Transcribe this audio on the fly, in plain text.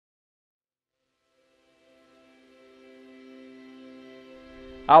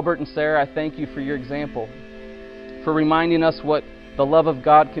Albert and Sarah, I thank you for your example, for reminding us what the love of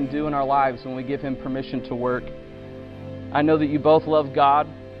God can do in our lives when we give Him permission to work. I know that you both love God,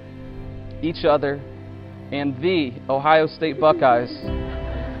 each other, and the Ohio State Buckeyes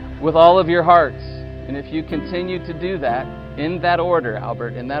with all of your hearts. And if you continue to do that, in that order,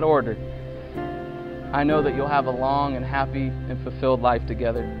 Albert, in that order, I know that you'll have a long and happy and fulfilled life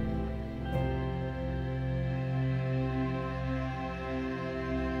together.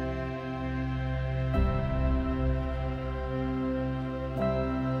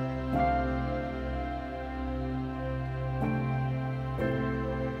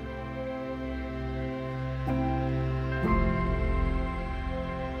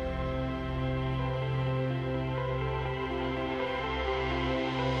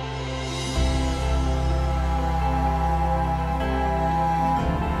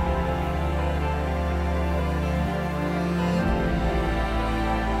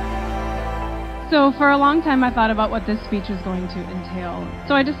 So for a long time I thought about what this speech was going to entail.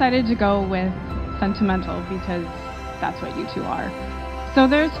 So I decided to go with sentimental because that's what you two are. So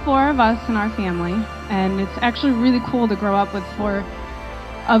there's 4 of us in our family, and it's actually really cool to grow up with 4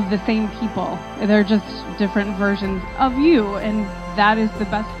 of the same people. They're just different versions of you, and that is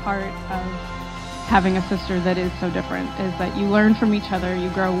the best part of having a sister that is so different, is that you learn from each other, you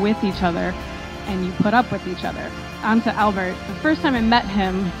grow with each other, and you put up with each other. On to Albert. The first time I met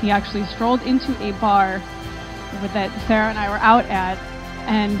him, he actually strolled into a bar that Sarah and I were out at,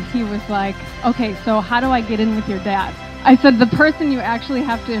 and he was like, okay, so how do I get in with your dad? I said, the person you actually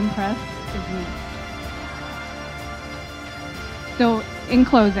have to impress is me. So in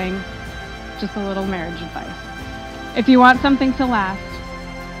closing, just a little marriage advice. If you want something to last,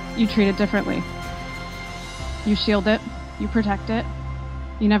 you treat it differently. You shield it, you protect it,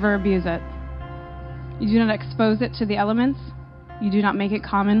 you never abuse it. You do not expose it to the elements. You do not make it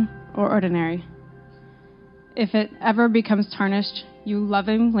common or ordinary. If it ever becomes tarnished, you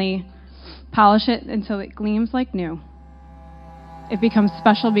lovingly polish it until it gleams like new. It becomes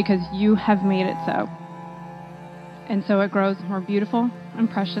special because you have made it so. And so it grows more beautiful and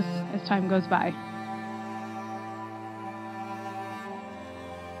precious as time goes by.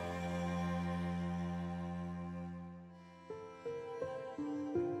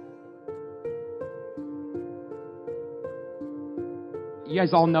 You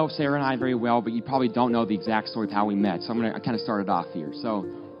guys all know Sarah and I very well, but you probably don't know the exact story of how we met. So I'm going to kind of start it off here. So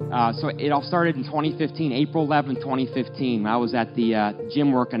it all started in 2015, April 11, 2015, when I was at the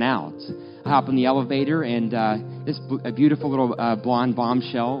gym working out. I hopped in the elevator, and a beautiful little blonde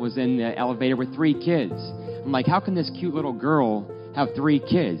bombshell was in the elevator with 3 kids. I'm like, how can this cute little girl have 3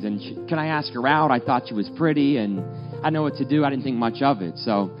 kids? And can I ask her out? I thought she was pretty, and I know what to do. I didn't think much of it.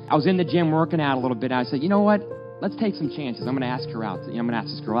 So I was in the gym working out a little bit, and I said, you know what? Let's take some chances. I'm going to ask her out. I'm going to ask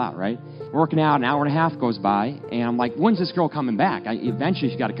this girl out, right? Working out, an hour and a half goes by, and I'm like, when's this girl coming back?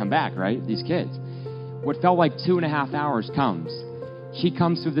 Eventually, she's got to come back, right? These kids. What felt like 2.5 hours comes. She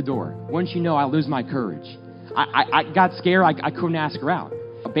comes through the door. Wouldn't you know, I lose my courage. I got scared. I couldn't ask her out.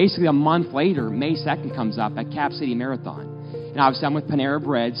 Basically, a month later, May 2nd comes up at Cap City Marathon. And obviously, I'm with Panera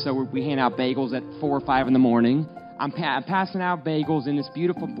Bread, so we hand out bagels at 4 or 5 in the morning. I'm passing out bagels, and this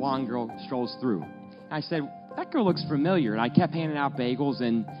beautiful blonde girl strolls through. And I said, that girl looks familiar. And I kept handing out bagels,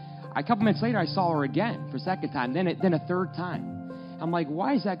 and a couple minutes later, I saw her again for a second time, then a third time. I'm like,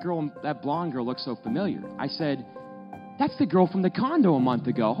 why does that blonde girl look so familiar? I said, that's the girl from the condo a month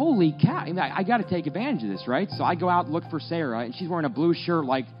ago. Holy cow. I got to take advantage of this, right? So I go out and look for Sarah, and she's wearing a blue shirt.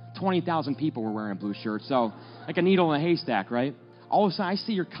 Like 20,000 people were wearing a blue shirt. So like a needle in a haystack, right? All of a sudden, I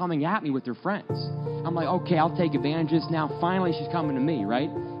see her coming at me with her friends. I'm like, okay, I'll take advantage of this now. Finally, she's coming to me, right?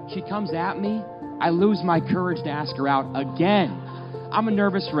 She comes at me. I lose my courage to ask her out again. I'm a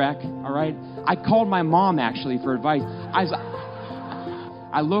nervous wreck, all right? I called my mom, actually, for advice.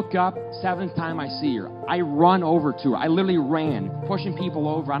 I look up, 7th time I see her. I run over to her. I literally ran, pushing people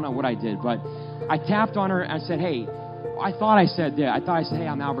over. I don't know what I did, but I tapped on her and I said, hey, I thought I said, hey,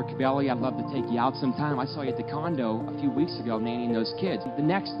 I'm Albert Cabelli. I'd love to take you out sometime. I saw you at the condo a few weeks ago nannying those kids. The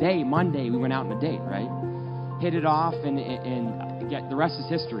next day, Monday, we went out on a date, right? Hit it off, and the rest is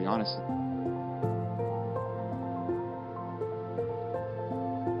history, honestly.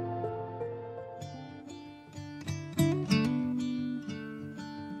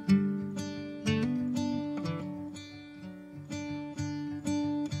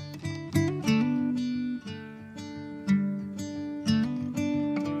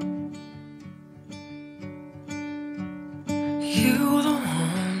 You the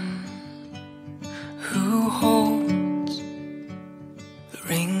one who holds the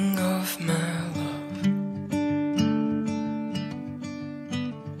ring of my love.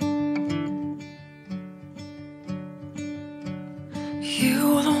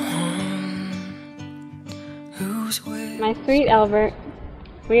 sweet Albert,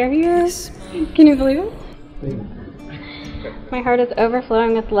 we are here. Can you believe it? My heart is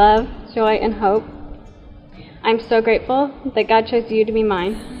overflowing with love, joy, and hope. I'm so grateful that God chose you to be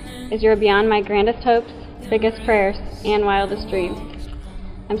mine, as you're beyond my grandest hopes, biggest prayers, and wildest dreams.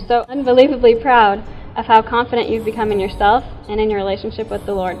 I'm so unbelievably proud of how confident you've become in yourself and in your relationship with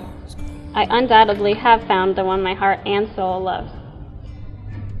the Lord. I undoubtedly have found the one my heart and soul loves.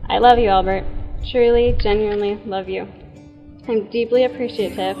 I love you, Albert. Truly, genuinely love you. I'm deeply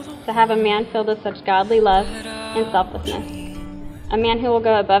appreciative to have a man filled with such godly love and selflessness. A man who will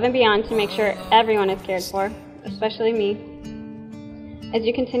go above and beyond to make sure everyone is cared for, especially me. As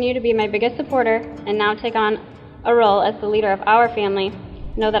you continue to be my biggest supporter and now take on a role as the leader of our family,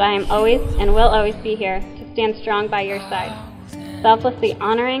 know that I am always and will always be here to stand strong by your side, selflessly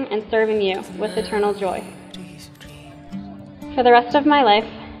honoring and serving you with eternal joy. For the rest of my life,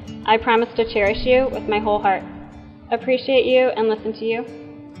 I promise to cherish you with my whole heart, appreciate you and listen to you,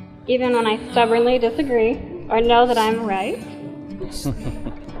 even when I stubbornly disagree or know that I'm right.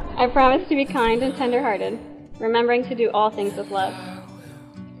 I promise to be kind and tender-hearted, remembering to do all things with love.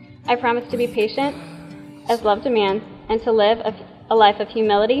 I promise to be patient, as love demands, and to live a life of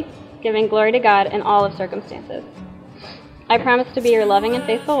humility, giving glory to God in all of circumstances. I promise to be your loving and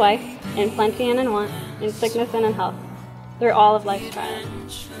faithful wife, in plenty and in want, in sickness and in health, through all of life's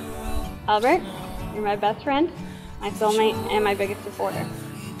trials. Albert, you're my best friend, my soulmate, and my biggest supporter.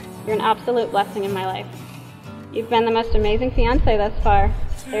 You're an absolute blessing in my life. You've been the most amazing fiancé thus far.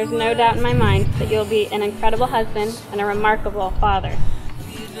 There's no doubt in my mind that you'll be an incredible husband and a remarkable father.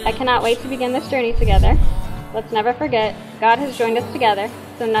 I cannot wait to begin this journey together. Let's never forget, God has joined us together,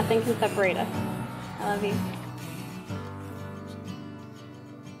 so nothing can separate us. I love you.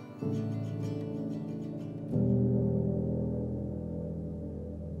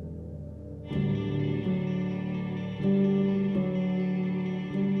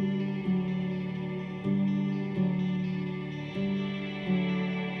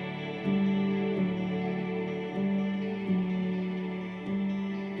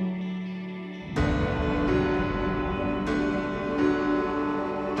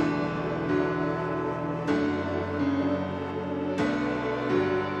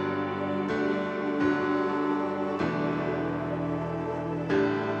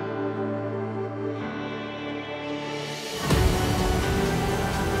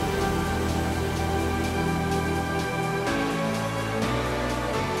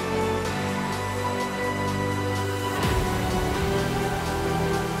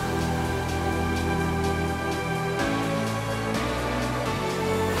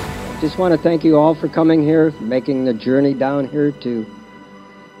 Just want to thank you all for coming here, making the journey down here to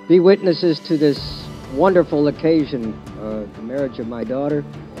be witnesses to this wonderful occasion, the marriage of my daughter,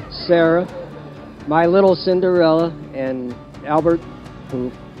 Sarah, my little Cinderella, and Albert,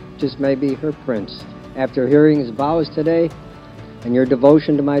 who just may be her prince. After hearing his vows today and your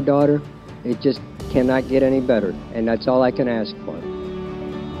devotion to my daughter, it just cannot get any better, and that's all I can ask for.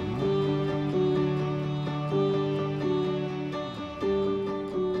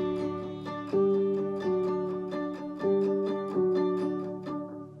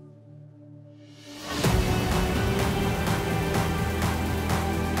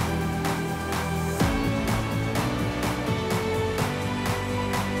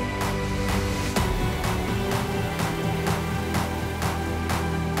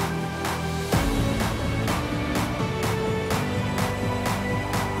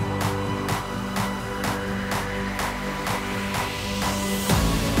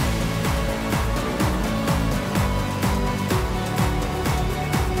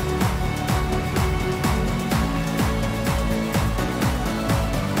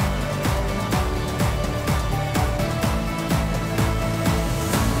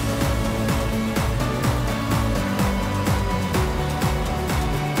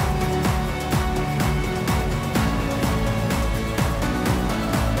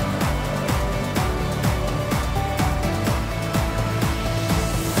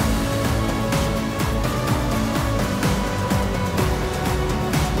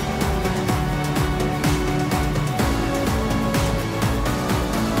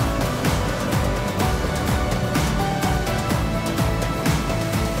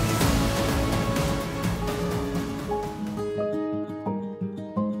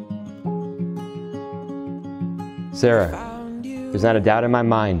 Sarah, there's not a doubt in my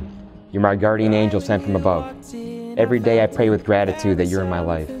mind you're my guardian angel sent from above. Every day I pray with gratitude that you're in my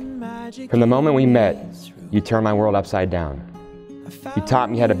life. From the moment we met, you turned my world upside down. You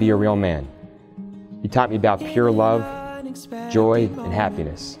taught me how to be a real man. You taught me about pure love, joy, and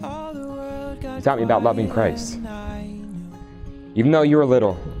happiness. You taught me about loving Christ. Even though you are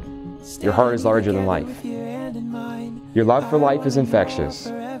little, your heart is larger than life. Your love for life is infectious.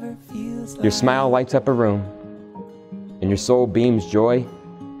 Your smile lights up a room, and your soul beams joy,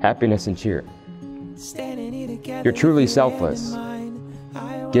 happiness, and cheer. You're truly selfless,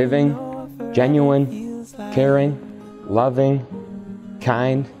 giving, genuine, caring, loving,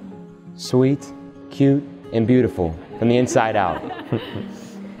 kind, sweet, cute, and beautiful from the inside out.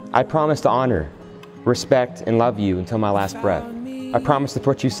 I promise to honor, respect, and love you until my last breath. I promise to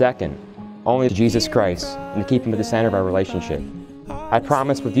put you second, only to Jesus Christ, and to keep Him at the center of our relationship. I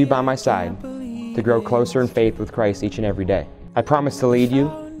promise, with you by my side, to grow closer in faith with Christ each and every day. I promise to lead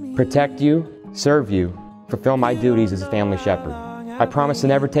you, protect you, serve you, fulfill my duties as a family shepherd. I promise to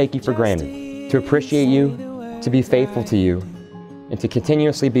never take you for granted, to appreciate you, to be faithful to you, and to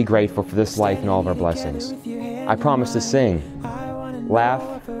continuously be grateful for this life and all of our blessings. I promise to sing, laugh,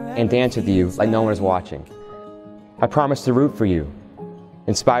 and dance with you like no one is watching. I promise to root for you,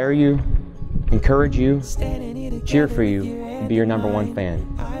 inspire you, encourage you, cheer for you, and be your #1 fan.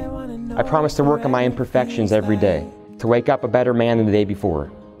 I promise to work on my imperfections every day, to wake up a better man than the day before.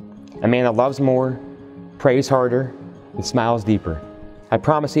 A man that loves more, prays harder, and smiles deeper. I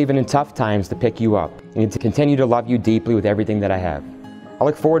promise even in tough times to pick you up and to continue to love you deeply with everything that I have. I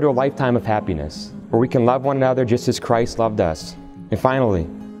look forward to a lifetime of happiness, where we can love one another just as Christ loved us. And finally,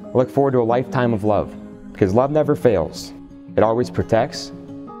 I look forward to a lifetime of love, because love never fails. It always protects,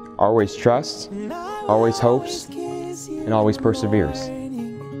 always trusts, always hopes, and always perseveres.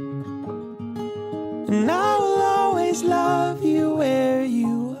 And I will always love you where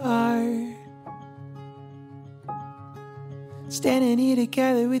you are. Standing here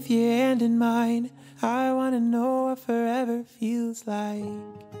together with your hand in mine, I wanna know what forever feels like.